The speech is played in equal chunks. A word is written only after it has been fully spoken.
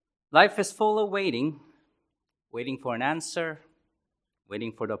Life is full of waiting for an answer,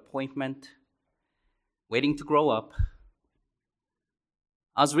 waiting for the appointment, waiting to grow up.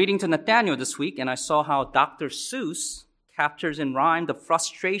 I was reading to Nathaniel this week, and I saw how Dr. Seuss captures in rhyme the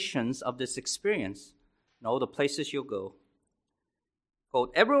frustrations of this experience and all the places you'll go.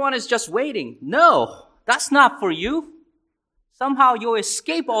 Quote, everyone is just waiting. No, that's not for you. Somehow you'll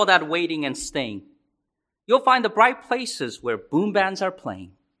escape all that waiting and staying. You'll find the bright places where boom bands are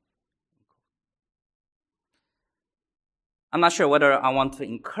playing. I'm not sure whether I want to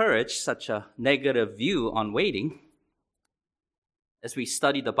encourage such a negative view on waiting. As we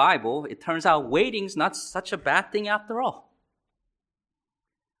study the Bible, it turns out waiting's not such a bad thing after all.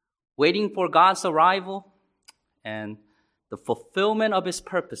 Waiting for God's arrival and the fulfillment of His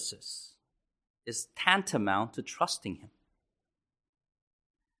purposes is tantamount to trusting Him.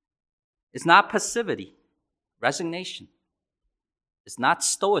 It's not passivity, resignation. It's not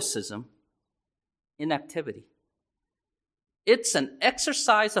stoicism, inactivity. It's an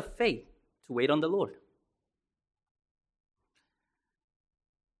exercise of faith to wait on the Lord.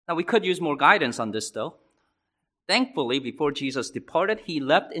 Now, we could use more guidance on this, though. Thankfully, before Jesus departed, He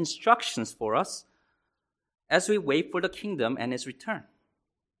left instructions for us as we wait for the kingdom and His return.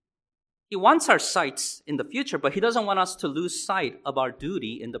 He wants our sights in the future, but He doesn't want us to lose sight of our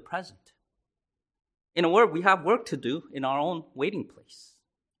duty in the present. In a word, we have work to do in our own waiting place.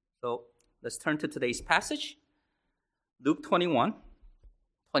 So let's turn to today's passage. Luke 21,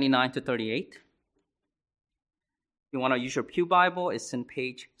 29 to 38. If you want to use your pew Bible, it's in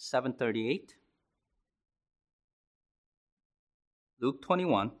page 738. Luke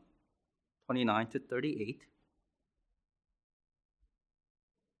 21, 29 to 38.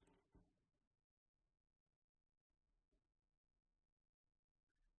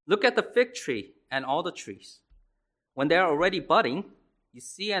 Look at the fig tree and all the trees. When they are already budding, you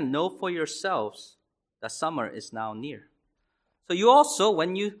see and know for yourselves that summer is now near. So you also,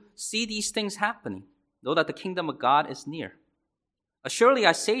 when you see these things happening, know that the kingdom of God is near. Surely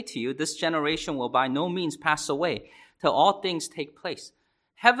I say to you, this generation will by no means pass away till all things take place.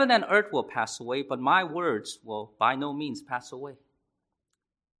 Heaven and earth will pass away, but my words will by no means pass away.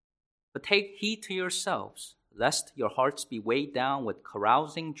 But take heed to yourselves, lest your hearts be weighed down with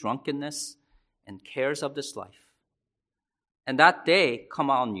carousing, drunkenness, and cares of this life. And that day come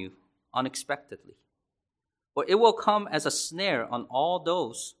on you unexpectedly. For it will come as a snare on all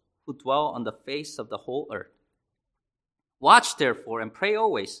those who dwell on the face of the whole earth. Watch therefore and pray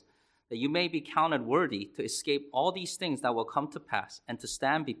always that you may be counted worthy to escape all these things that will come to pass and to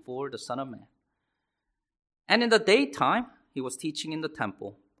stand before the Son of Man. And in the daytime he was teaching in the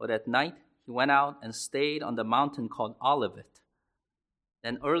temple, but at night he went out and stayed on the mountain called Olivet.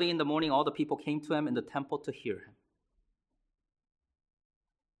 Then early in the morning all the people came to him in the temple to hear him.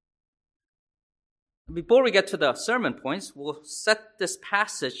 Before we get to the sermon points, we'll set this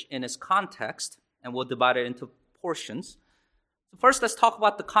passage in its context, and we'll divide it into portions. So first, let's talk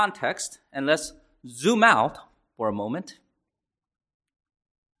about the context, and let's zoom out for a moment.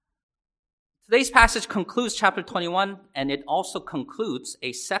 Today's passage concludes chapter 21, and it also concludes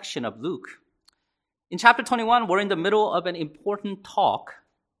a section of Luke. In chapter 21, we're in the middle of an important talk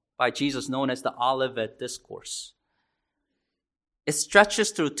by Jesus known as the Olivet Discourse. It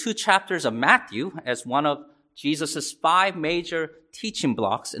stretches through 2 chapters of Matthew as one of Jesus' 5 major teaching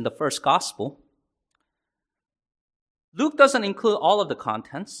blocks in the first gospel. Luke doesn't include all of the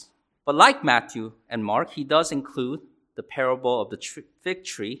contents, but like Matthew and Mark, he does include the parable of the fig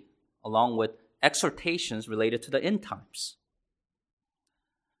tree along with exhortations related to the end times.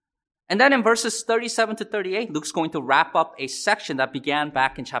 And then in verses 37 to 38, Luke's going to wrap up a section that began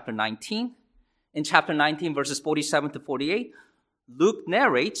back in chapter 19. In chapter 19, verses 47 to 48, Luke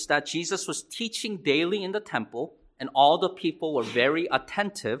narrates that Jesus was teaching daily in the temple, and all the people were very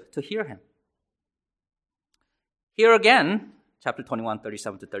attentive to hear him. Here again, chapter 21,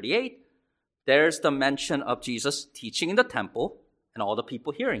 37 to 38, there's the mention of Jesus teaching in the temple and all the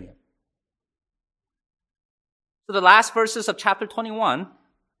people hearing him. So the last verses of chapter 21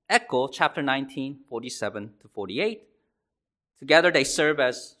 echo chapter 19, 47 to 48. Together they serve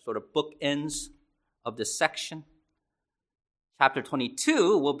as sort of bookends of this section. Chapter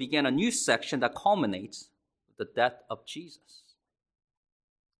 22 will begin a new section that culminates with the death of Jesus.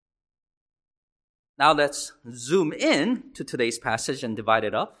 Now let's zoom in to today's passage and divide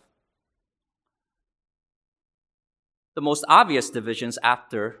it up. The most obvious divisions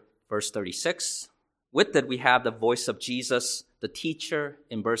after verse 36. With it, we have the voice of Jesus, the teacher,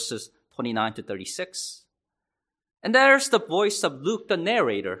 in verses 29 to 36. And there's the voice of Luke, the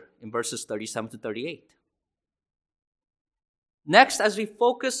narrator, in verses 37 to 38. Next, as we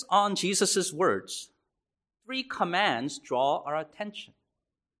focus on Jesus' words, 3 commands draw our attention.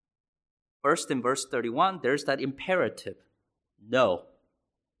 First, in verse 31, there's that imperative, know.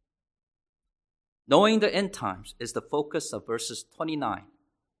 Knowing the end times is the focus of verses 29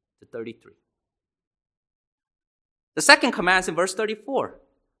 to 33. The second command is in verse 34,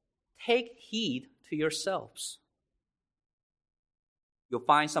 take heed to yourselves. You'll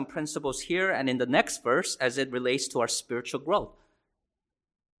find some principles here and in the next verse as it relates to our spiritual growth.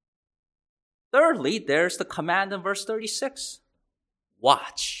 Thirdly, there's the command in verse 36,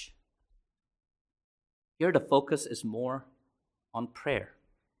 watch. Here the focus is more on prayer.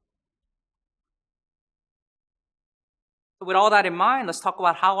 So with all that in mind, let's talk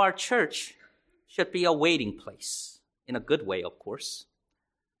about how our church should be a waiting place. In a good way, of course.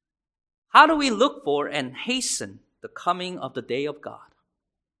 How do we look for and hasten the coming of the day of God?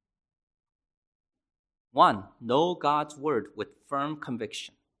 1, know God's word with firm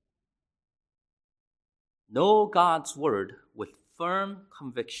conviction. Know God's word with firm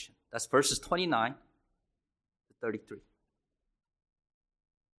conviction. That's verses 29 to 33.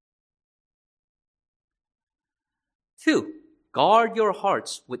 2, guard your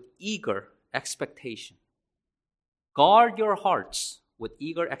hearts with eager expectation. Guard your hearts with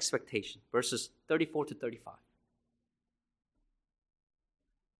eager expectation. Verses 34 to 35.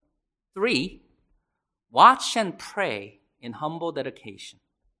 3, watch and pray in humble dedication.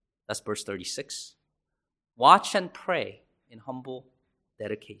 That's verse 36. Watch and pray in humble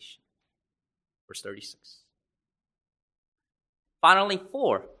dedication. Verse 36. Finally,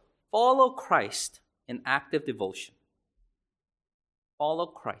 4, follow Christ in active devotion. Follow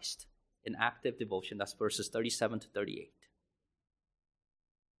Christ in active devotion. That's verses 37 to 38.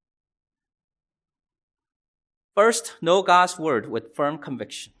 First, know God's word with firm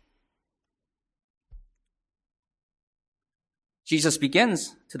conviction. Jesus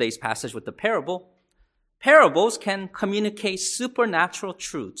begins today's passage with the parable. Parables can communicate supernatural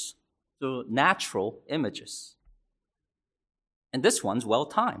truths through natural images. And this one's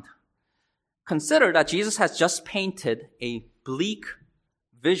well-timed. Consider that Jesus has just painted a bleak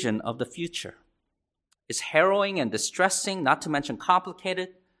vision of the future. It's harrowing and distressing, not to mention complicated,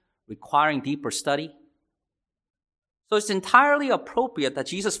 requiring deeper study. So it's entirely appropriate that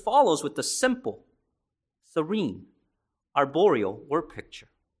Jesus follows with the simple, serene, arboreal word picture.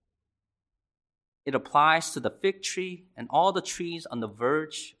 It applies to the fig tree and all the trees on the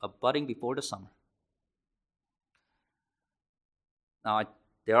verge of budding before the summer. Now,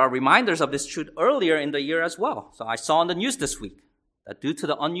 there are reminders of this truth earlier in the year as well. So I saw on the news this week that due to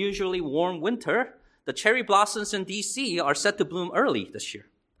the unusually warm winter, the cherry blossoms in D.C. are set to bloom early this year.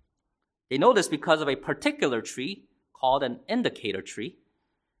 They know this because of a particular tree called an indicator tree.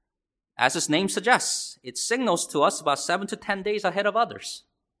 As its name suggests, it signals to us about 7 to 10 days ahead of others.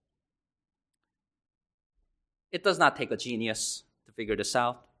 It does not take a genius to figure this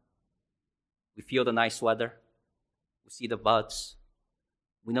out. We feel the nice weather. We see the buds.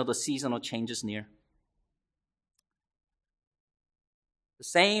 We know the seasonal change is near. The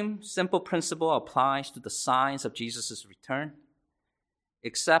same simple principle applies to the signs of Jesus' return,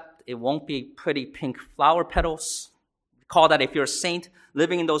 except it won't be pretty pink flower petals. Recall that if you're a saint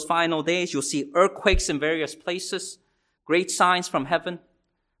living in those final days, you'll see earthquakes in various places, great signs from heaven,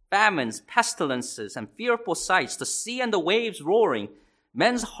 famines, pestilences, and fearful sights, the sea and the waves roaring,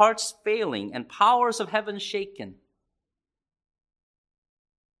 men's hearts failing, and powers of heaven shaken.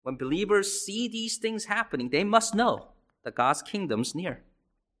 When believers see these things happening, they must know that God's kingdom's near.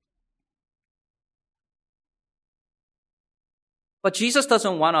 But Jesus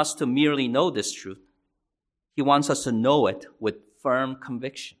doesn't want us to merely know this truth. He wants us to know it with firm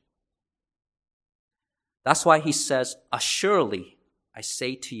conviction. That's why he says, assuredly, I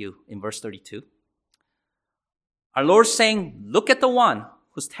say to you, in verse 32. Our Lord's saying, look at the one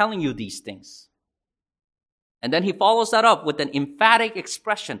who's telling you these things. And then he follows that up with an emphatic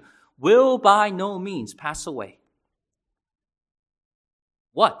expression, will by no means pass away.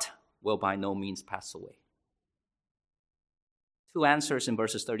 What will by no means pass away? 2 answers in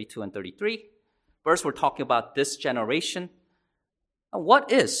verses 32 and 33. First, we're talking about this generation. And what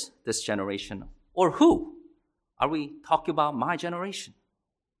is this generation? Or who? Are we talking about my generation?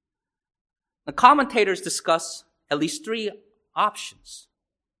 The commentators discuss at least 3 options.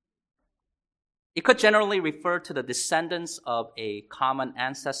 It could generally refer to the descendants of a common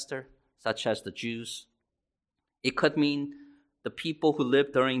ancestor, such as the Jews. It could mean the people who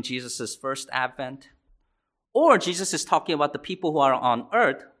lived during Jesus' first advent. Or Jesus is talking about the people who are on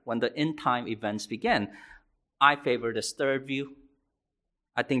earth when the end time events begin. I favor this third view.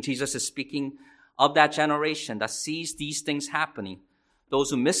 I think Jesus is speaking of that generation that sees these things happening, those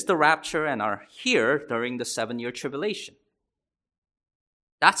who missed the rapture and are here during the 7-year tribulation.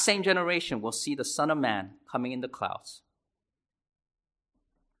 That same generation will see the Son of Man coming in the clouds.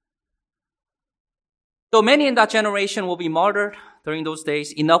 Though many in that generation will be martyred during those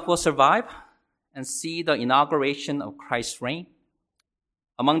days, enough will survive and see the inauguration of Christ's reign.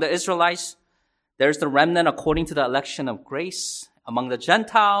 Among the Israelites, there's the remnant according to the election of grace. Among the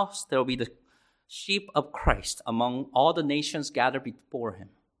Gentiles, there will be the sheep of Christ among all the nations gathered before him.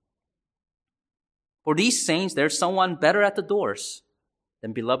 For these saints, there's someone better at the doors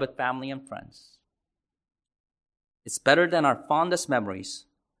than beloved family and friends. It's better than our fondest memories,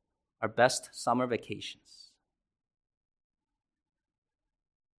 our best summer vacations.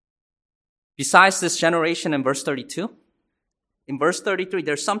 Besides this generation in verse 32, in verse 33,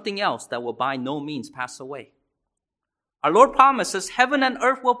 there's something else that will by no means pass away. Our Lord promises heaven and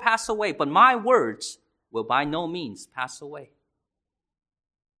earth will pass away, but my words will by no means pass away.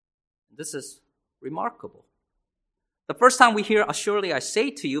 This is remarkable. The first time we hear, "Assuredly I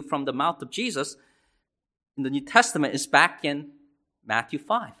say to you," from the mouth of Jesus in the New Testament is back in Matthew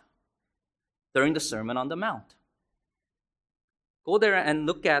 5, during the Sermon on the Mount. Go there and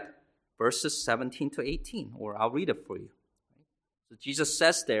look at verses 17 to 18, or I'll read it for you. So Jesus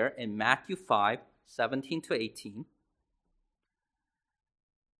says there in Matthew 5, 17 to 18,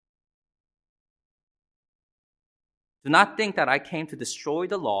 "Do not think that I came to destroy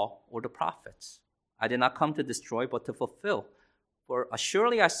the law or the prophets. I did not come to destroy, but to fulfill. For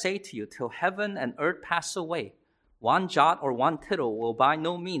assuredly I say to you, till heaven and earth pass away, one jot or one tittle will by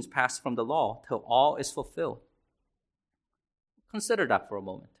no means pass from the law till all is fulfilled." Consider that for a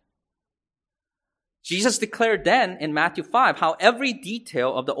moment. Jesus declared then in Matthew 5 how every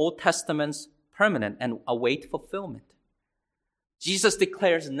detail of the Old Testament's permanent and await fulfillment. Jesus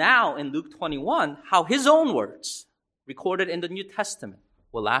declares now in Luke 21 how his own words, recorded in the New Testament,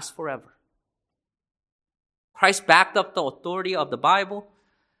 will last forever. Christ backed up the authority of the Bible.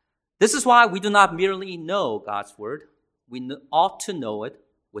 This is why we do not merely know God's word. We ought to know it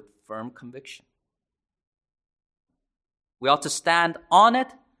with firm conviction. We ought to stand on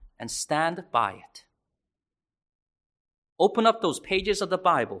it and stand by it. Open up those pages of the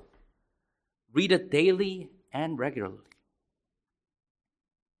Bible. Read it daily and regularly.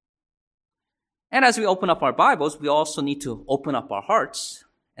 And as we open up our Bibles, we also need to open up our hearts.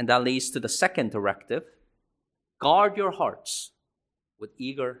 And that leads to the second directive. Guard your hearts with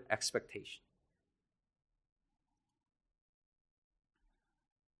eager expectation.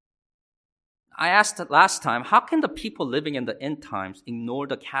 I asked last time, how can the people living in the end times ignore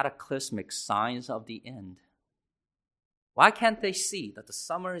the cataclysmic signs of the end? Why can't they see that the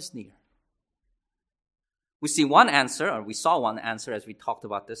summer is near? We saw one answer as we talked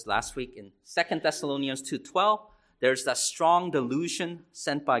about this last week in 2 Thessalonians 2:12. There's that strong delusion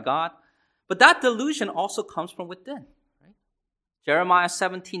sent by God. But that delusion also comes from within. Right? Jeremiah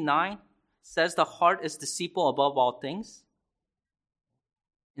 17:9 says the heart is deceitful above all things.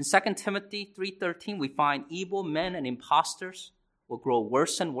 In 2 Timothy 3:13, we find evil men and impostors will grow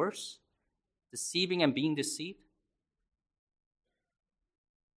worse and worse, deceiving and being deceived.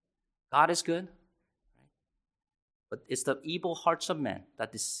 God is good, right? But it's the evil hearts of men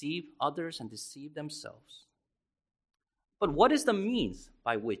that deceive others and deceive themselves. But what is the means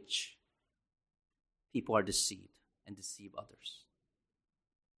by which people are deceived and deceive others?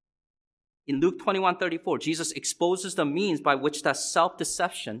 In Luke 21:34, Jesus exposes the means by which that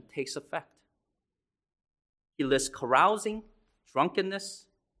self-deception takes effect. He lists carousing, drunkenness,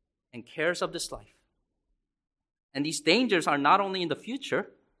 and cares of this life. And these dangers are not only in the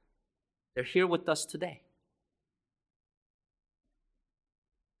future, they're here with us today.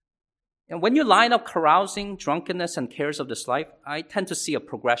 And when you line up carousing, drunkenness, and cares of this life, I tend to see a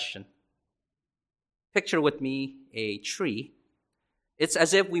progression. Picture with me a tree. It's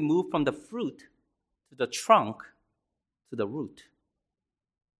as if we move from the fruit to the trunk to the root.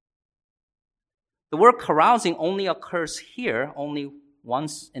 The word carousing only occurs here only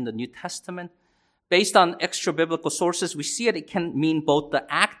once in the New Testament. Based on extra-biblical sources, we see it can mean both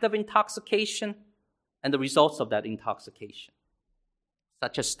the act of intoxication and the results of that intoxication,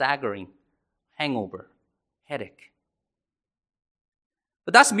 such as staggering, hangover, headache.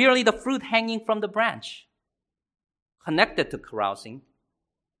 But that's merely the fruit hanging from the branch. Connected to carousing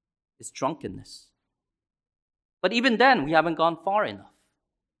is drunkenness. But even then, we haven't gone far enough.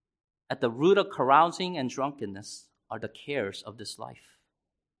 At the root of carousing and drunkenness are the cares of this life.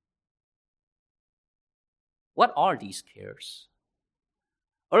 What are these cares?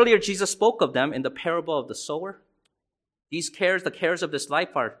 Earlier, Jesus spoke of them in the parable of the sower. These cares, the cares of this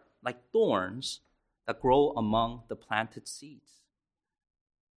life, are like thorns that grow among the planted seeds.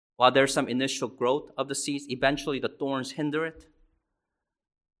 While there's some initial growth of the seeds, eventually the thorns hinder it.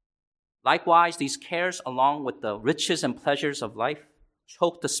 Likewise, these cares, along with the riches and pleasures of life,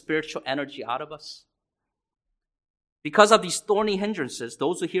 choke the spiritual energy out of us. Because of these thorny hindrances,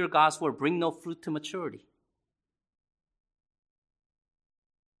 those who hear God's word bring no fruit to maturity.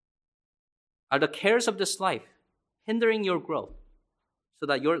 Are the cares of this life hindering your growth so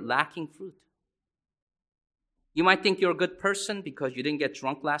that you're lacking fruit? You might think you're a good person because you didn't get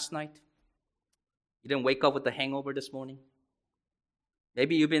drunk last night. You didn't wake up with a hangover this morning.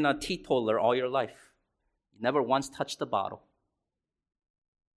 Maybe you've been a teetotaler all your life. You never once touched the bottle.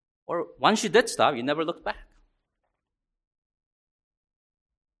 Or once you did stop, you never looked back.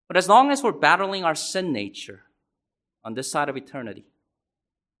 But as long as we're battling our sin nature on this side of eternity,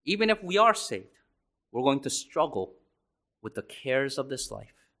 even if we are saved, we're going to struggle with the cares of this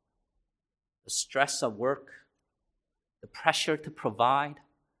life, the stress of work, the pressure to provide,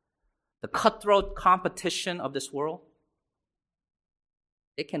 the cutthroat competition of this world.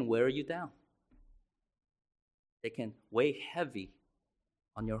 It can wear you down. They can weigh heavy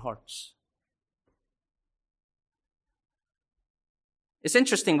on your hearts. It's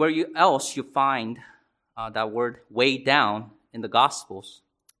interesting where else you find that word weigh down in the Gospels.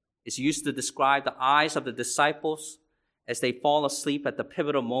 It's used to describe the eyes of the disciples as they fall asleep at the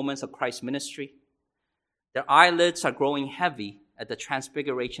pivotal moments of Christ's ministry. Their eyelids are growing heavy at the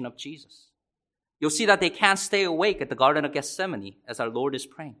transfiguration of Jesus. You'll see that they can't stay awake at the Garden of Gethsemane as our Lord is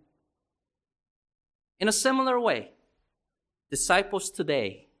praying. In a similar way, disciples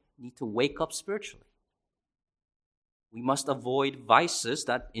today need to wake up spiritually. We must avoid vices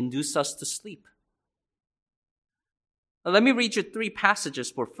that induce us to sleep. Now, let me read you 3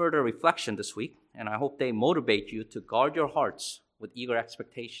 passages for further reflection this week, and I hope they motivate you to guard your hearts with eager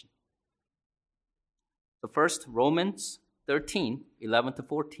expectation. The first, Romans 13, 11 to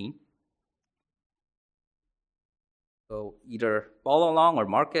 14. So either follow along or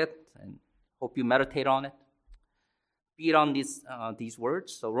mark it, and hope you meditate on it. Feed on these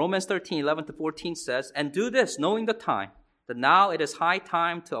words. So Romans 13, 11 to 14 says, "And do this, knowing the time, that now it is high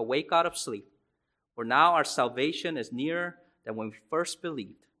time to awake out of sleep. For now our salvation is nearer than when we first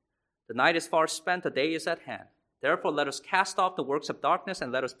believed. The night is far spent, the day is at hand. Therefore let us cast off the works of darkness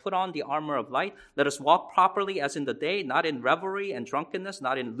and let us put on the armor of light. Let us walk properly as in the day, not in revelry and drunkenness,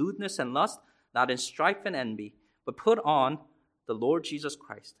 not in lewdness and lust, not in strife and envy, but put on the Lord Jesus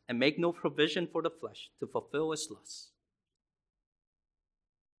Christ and make no provision for the flesh to fulfill its lusts."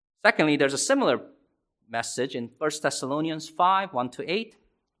 Secondly, there's a similar message in 1 Thessalonians 5, 1 to 8.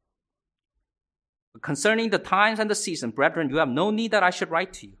 "But concerning the times and the season, brethren, you have no need that I should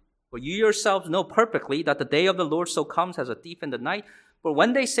write to you. For you yourselves know perfectly that the day of the Lord so comes as a thief in the night. For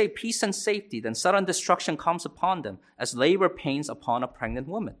when they say peace and safety, then sudden destruction comes upon them, as labor pains upon a pregnant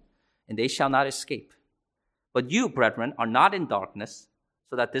woman, and they shall not escape. But you, brethren, are not in darkness,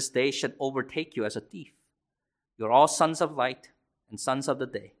 so that this day should overtake you as a thief. You are all sons of light and sons of the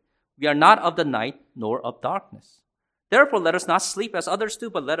day. We are not of the night nor of darkness. Therefore let us not sleep as others do,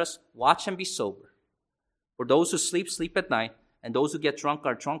 but let us watch and be sober. For those who sleep, sleep at night, and those who get drunk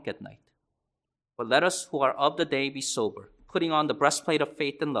are drunk at night. But let us who are of the day be sober, putting on the breastplate of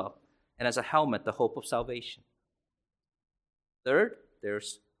faith and love, and as a helmet the hope of salvation." Third,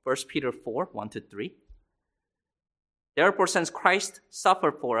 there's 1 Peter 4, 1 to 3. "Therefore, since Christ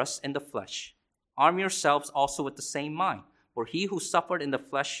suffered for us in the flesh, arm yourselves also with the same mind. For he who suffered in the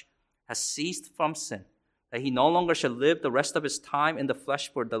flesh has ceased from sin, that he no longer shall live the rest of his time in the flesh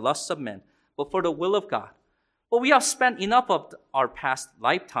for the lusts of men, but for the will of God. But we have spent enough of our past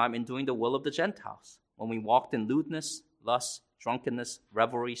lifetime in doing the will of the Gentiles, when we walked in lewdness, lust, drunkenness,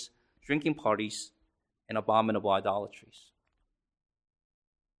 revelries, drinking parties, and abominable idolatries."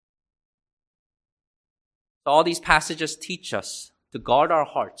 So all these passages teach us to guard our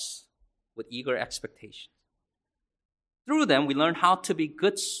hearts with eager expectation. Through them, we learn how to be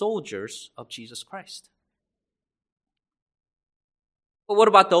good soldiers of Jesus Christ. But what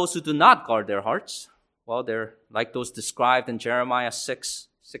about those who do not guard their hearts? Well, they're like those described in Jeremiah 6,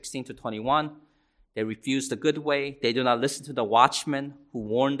 16 to 21. They refuse the good way. They do not listen to the watchmen who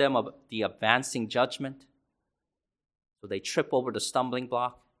warn them of the advancing judgment. So they trip over the stumbling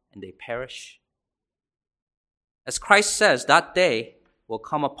block and they perish. As Christ says, that day will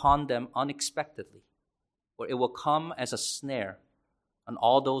come upon them unexpectedly, or it will come as a snare on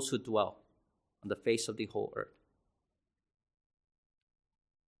all those who dwell on the face of the whole earth.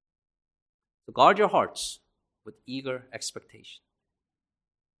 So guard your hearts with eager expectation.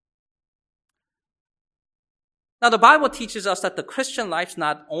 Now, the Bible teaches us that the Christian life is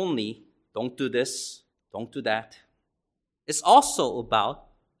not only don't do this, don't do that. It's also about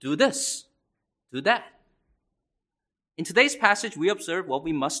do this, do that. In today's passage, we observe what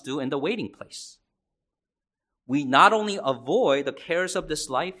we must do in the waiting place. We not only avoid the cares of this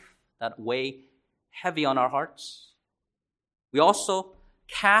life that weigh heavy on our hearts, we also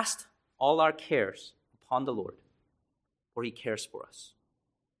cast all our cares upon the Lord, for He cares for us.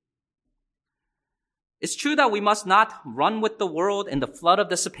 It's true that we must not run with the world in the flood of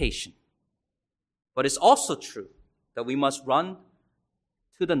dissipation, but it's also true that we must run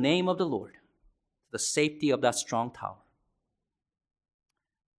to the name of the Lord, to the safety of that strong tower.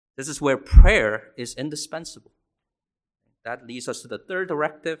 This is where prayer is indispensable. That leads us to the third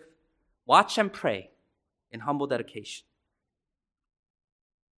directive: watch and pray in humble dedication.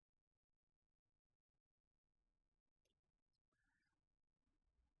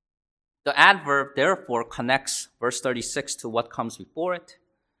 The adverb, therefore, connects verse 36 to what comes before it.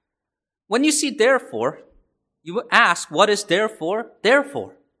 When you see therefore, you will ask, what is therefore?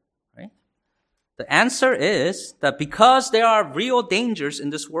 Therefore, right? The answer is that because there are real dangers in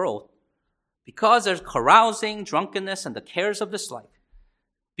this world, because there's carousing, drunkenness, and the cares of this life,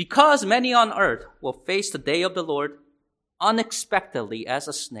 because many on earth will face the day of the Lord unexpectedly as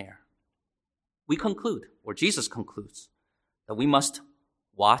a snare, we conclude, or Jesus concludes, that we must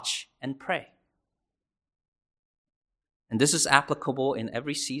watch and pray. And this is applicable in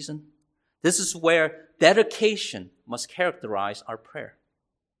every season. This is where dedication must characterize our prayer.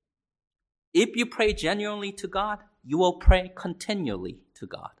 If you pray genuinely to God, you will pray continually to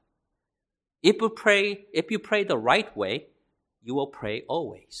God. If you pray the right way, you will pray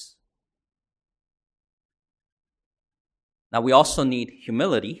always. Now, we also need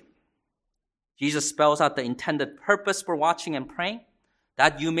humility. Jesus spells out the intended purpose for watching and praying,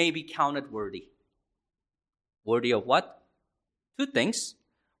 that you may be counted worthy. Worthy of what? Two things.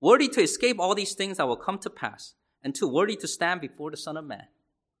 Worthy to escape all these things that will come to pass, and two, worthy to stand before the Son of Man.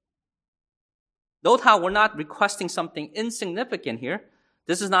 Note how we're not requesting something insignificant here.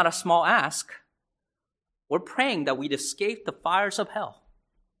 This is not a small ask. We're praying that we'd escape the fires of hell.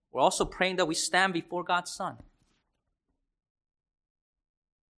 We're also praying that we stand before God's Son.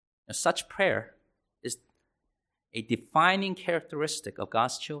 Now, such prayer is a defining characteristic of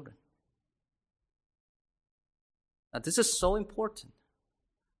God's children. Now, this is so important.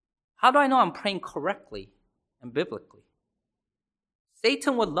 How do I know I'm praying correctly and biblically?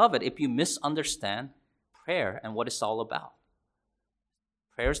 Satan would love it if you misunderstand prayer and what it's all about.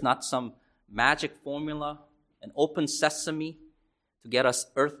 Prayer is not some magic formula, an open sesame to get us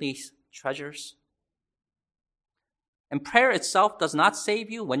earthly treasures. And prayer itself does not save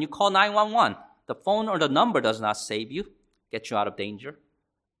you. When you call 911, the phone or the number does not save you, get you out of danger.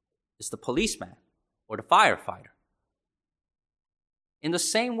 It's the policeman or the firefighter. In the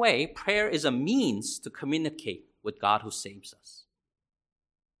same way, prayer is a means to communicate with God who saves us.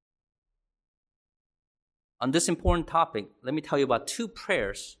 On this important topic, let me tell you about two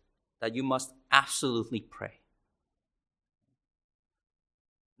prayers that you must absolutely pray.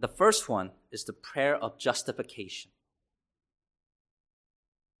 The first one is the prayer of justification.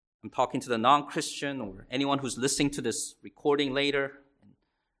 I'm talking to the non-Christian or anyone who's listening to this recording later.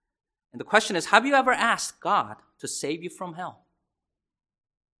 And the question is, have you ever asked God to save you from hell?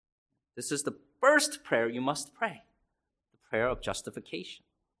 This is the first prayer you must pray, the prayer of justification.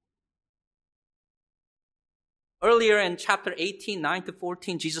 Earlier in chapter 18, 9 to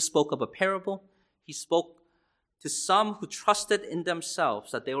 14, Jesus spoke of a parable. He spoke to some who trusted in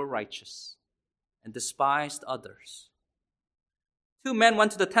themselves that they were righteous and despised others. Two men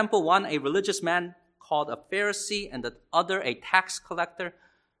went to the temple, one a religious man called a Pharisee and the other a tax collector,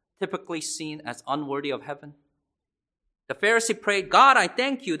 typically seen as unworthy of heaven. The Pharisee prayed, God, I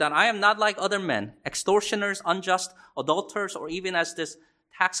thank you that I am not like other men, extortioners, unjust, adulterers, or even as this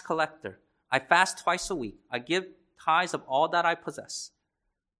tax collector. I fast twice a week. I give tithes of all that I possess.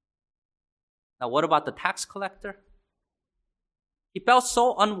 Now, what about the tax collector? He felt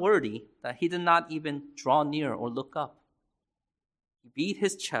so unworthy that he did not even draw near or look up. He beat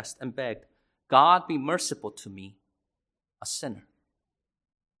his chest and begged, God, be merciful to me, a sinner.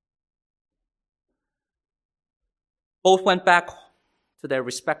 Both went back to their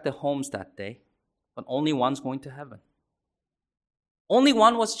respective homes that day, but only one's going to heaven. Only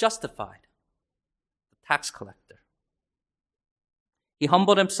one was justified, the tax collector. He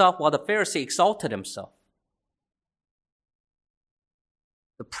humbled himself while the Pharisee exalted himself.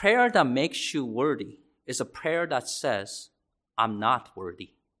 The prayer that makes you worthy is a prayer that says, I'm not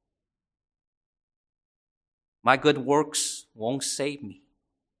worthy. My good works won't save me.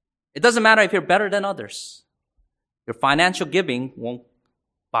 It doesn't matter if you're better than others. Your financial giving won't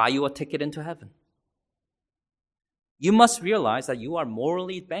buy you a ticket into heaven. You must realize that you are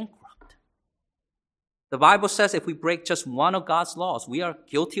morally bankrupt. The Bible says if we break just one of God's laws, we are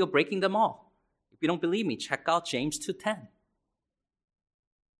guilty of breaking them all. If you don't believe me, check out James 2:10.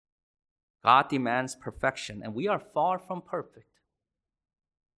 God demands perfection, and we are far from perfect.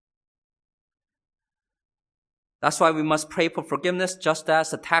 That's why we must pray for forgiveness just as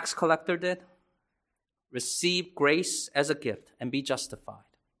the tax collector did. Receive grace as a gift and be justified.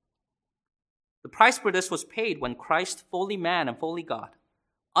 The price for this was paid when Christ, fully man and fully God,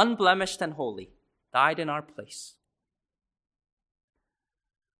 unblemished and holy, died in our place.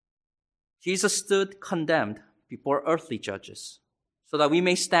 Jesus stood condemned before earthly judges so that we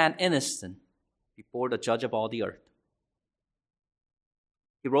may stand innocent before the judge of all the earth.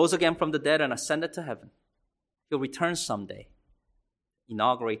 He rose again from the dead and ascended to heaven. He'll return someday,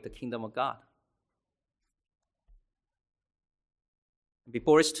 inaugurate the kingdom of God.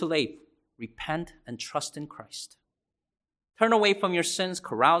 Before it's too late, repent and trust in Christ. Turn away from your sins,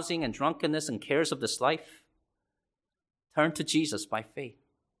 carousing and drunkenness and cares of this life. Turn to Jesus by faith.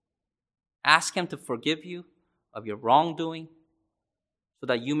 Ask him to forgive you of your wrongdoing so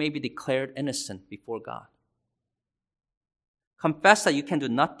that you may be declared innocent before God. Confess that you can do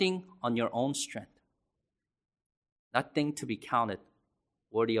nothing on your own strength. Nothing to be counted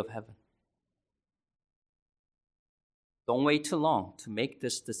worthy of heaven. Don't wait too long to make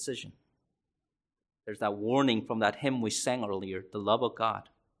this decision. There's that warning from that hymn we sang earlier, the love of God.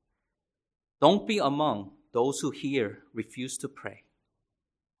 Don't be among those who here refuse to pray.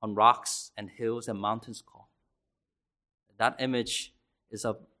 On rocks and hills and mountains call. That image is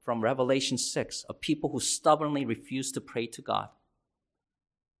from Revelation 6, of people who stubbornly refuse to pray to God.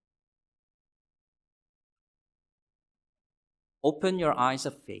 Open your eyes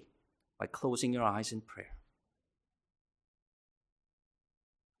of faith by closing your eyes in prayer.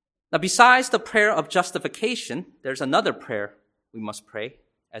 Now, besides the prayer of justification, there's another prayer we must pray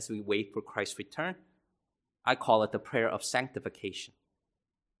as we wait for Christ's return. I call it the prayer of sanctification.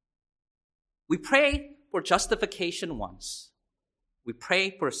 We pray for justification once. We pray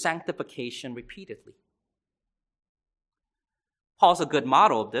for sanctification repeatedly. Paul's a good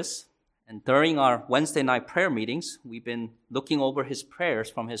model of this. And during our Wednesday night prayer meetings, we've been looking over his prayers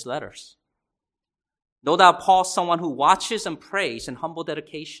from his letters. No doubt Paul's someone who watches and prays in humble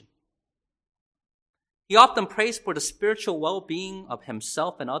dedication. He often prays for the spiritual well-being of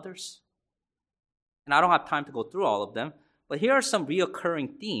himself and others. And I don't have time to go through all of them, but here are some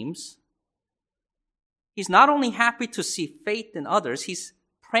reoccurring themes. He's not only happy to see faith in others, he's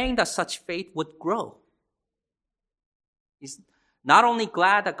praying that such faith would grow. He's not only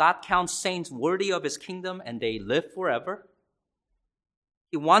glad that God counts saints worthy of his kingdom and they live forever,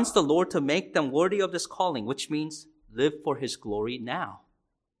 he wants the Lord to make them worthy of this calling, which means live for his glory now.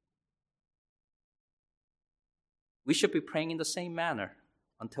 We should be praying in the same manner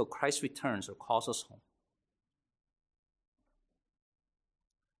until Christ returns or calls us home.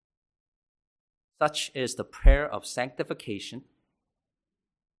 Such is the prayer of sanctification.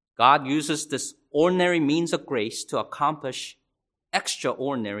 God uses this ordinary means of grace to accomplish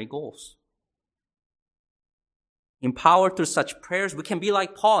extraordinary goals. Empowered through such prayers, we can be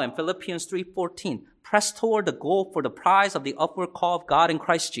like Paul in Philippians 3:14, press toward the goal for the prize of the upward call of God in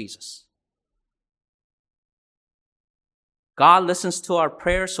Christ Jesus. God listens to our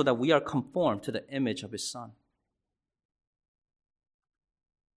prayers so that we are conformed to the image of his Son.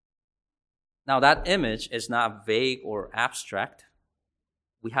 Now, that image is not vague or abstract.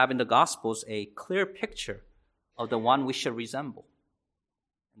 We have in the Gospels a clear picture of the one we should resemble.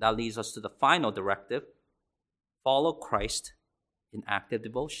 And that leads us to the final directive: follow Christ in active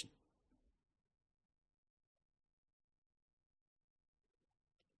devotion.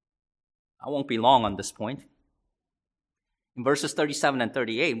 I won't be long on this point. In verses 37 and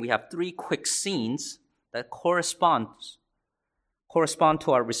 38, we have three quick scenes that correspond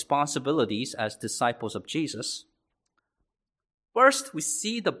to our responsibilities as disciples of Jesus. First, we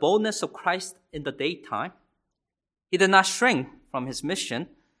see the boldness of Christ in the daytime. He did not shrink from his mission,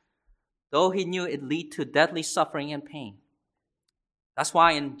 though he knew it'd lead to deadly suffering and pain. That's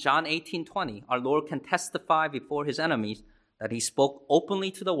why in John 18:20, our Lord can testify before his enemies that he spoke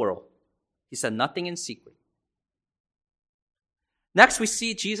openly to the world. He said nothing in secret. Next, we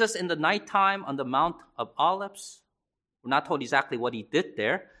see Jesus in the nighttime on the Mount of Olives. We're not told exactly what he did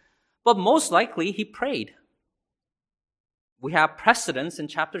there, but most likely he prayed. We have precedence in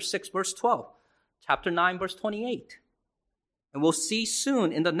chapter 6, verse 12, chapter 9, verse 28. And we'll see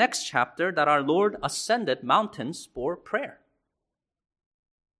soon in the next chapter that our Lord ascended mountains for prayer.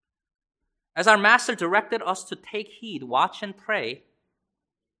 As our Master directed us to take heed, watch, and pray,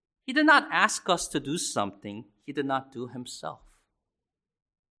 He did not ask us to do something he did not do himself.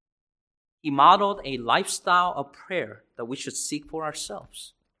 He modeled a lifestyle of prayer that we should seek for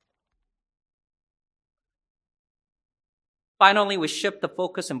ourselves. Finally, we shift the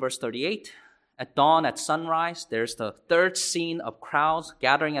focus in verse 38. At dawn, at sunrise, there's the third scene of crowds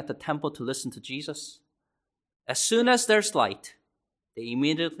gathering at the temple to listen to Jesus. As soon as there's light, they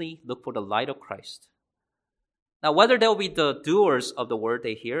immediately look for the light of Christ. Now, whether they'll be the doers of the word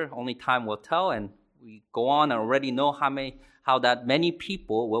they hear, only time will tell, and we go on and already know how that many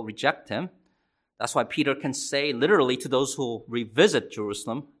people will reject him. That's why Peter can say literally to those who revisit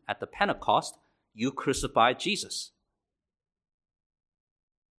Jerusalem at the Pentecost, "You crucified Jesus."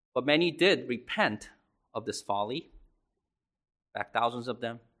 But many did repent of this folly. In fact, thousands of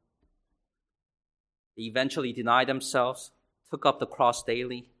them. They eventually denied themselves, took up the cross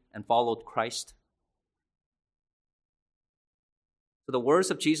daily, and followed Christ. So the words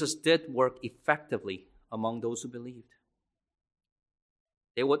of Jesus did work effectively among those who believed.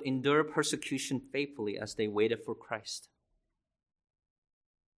 They would endure persecution faithfully as they waited for Christ.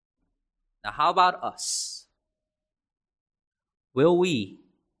 Now, how about us? Will we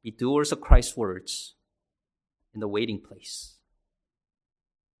be doers of Christ's words in the waiting place?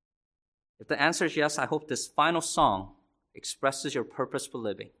 If the answer is yes, I hope this final song expresses your purpose for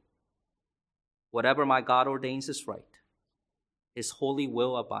living. Whatever my God ordains is right. His holy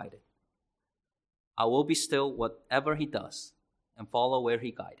will abided. I will be still whatever he does and follow where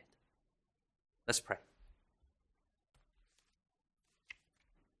he guided. Let's pray.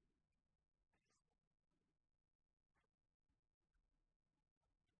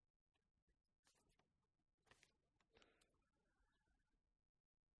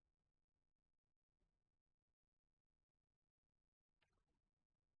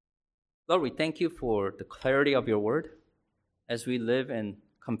 Lord, we thank you for the clarity of your word as we live in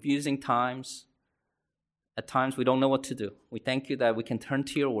confusing times. At times we don't know what to do. We thank you that we can turn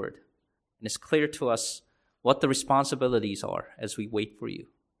to your word, and it's clear to us what the responsibilities are as we wait for you.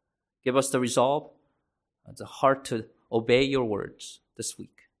 Give us the resolve, the heart to obey your words this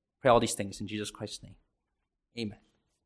week. Pray all these things in Jesus Christ's name. Amen.